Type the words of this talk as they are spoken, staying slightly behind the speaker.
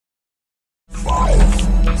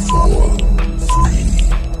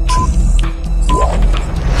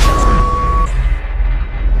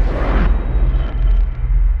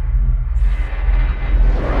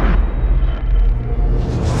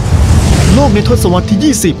ทศวรรษ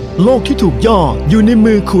ที่ 20 โลกที่ถูกย่ออยู่ใน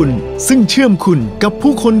มือคุณซึ่งเชื่อมคุณกับ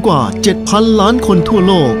ผู้คนกว่า 7,000 ล้านคนทั่ว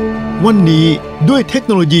โลกวันนี้ด้วยเทคโ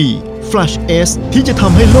นโลยี Flash S ที่จะท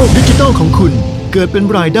ำให้โลกดิจิทัลของคุณเกิดเป็น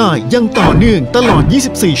รายได้อย่างต่อเนื่องตลอด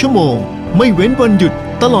 24 ชั่วโมงไม่เว้นวันหยุด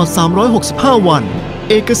ตลอด 365 วัน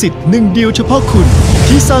เอกสิทธิ์หนึ่งเดียวเฉพาะคุณ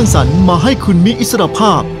ที่สร้างสรรค์มาให้คุณมีอิสรภ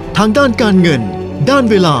าพทางด้านการเงินด้าน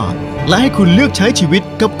เวลาและให้คุณเลือกใช้ชีวิต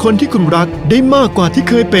กับคนที่คุณรักได้มากกว่าที่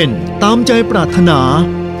เคยเป็นตามใจปรารถนา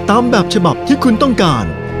ตามแบบฉบับที่คุณต้องการ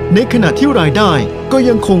ในขณะที่รายได้ก็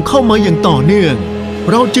ยังคงเข้ามาอย่างต่อเนื่อง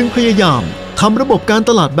เราจึงพยายามทำระบบการ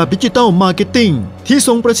ตลาดแบบดิจิทัลมาร์เก็ตติ้งที่ท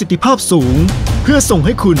รงประสิทธิภาพสูงเพื่อส่งใ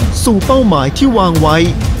ห้คุณสู่เป้าหมายที่วางไว้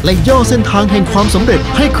และย่อเส้นทางแห่งความสำเร็จ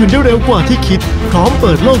ให้คุณได้เร็วกว่าที่คิดพร้อมเ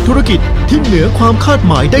ปิดโลกธุรกิจที่เหนือความคาด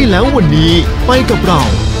หมายได้แล้ววันนี้ไปกับเรา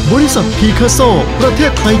บริษัทพีคาโซประเท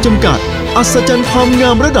ศไทยจำกัดอัศจรรย์ความง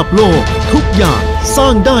ามระดับโลกทุกอย่างสร้า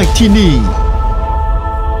งได้ที่นี่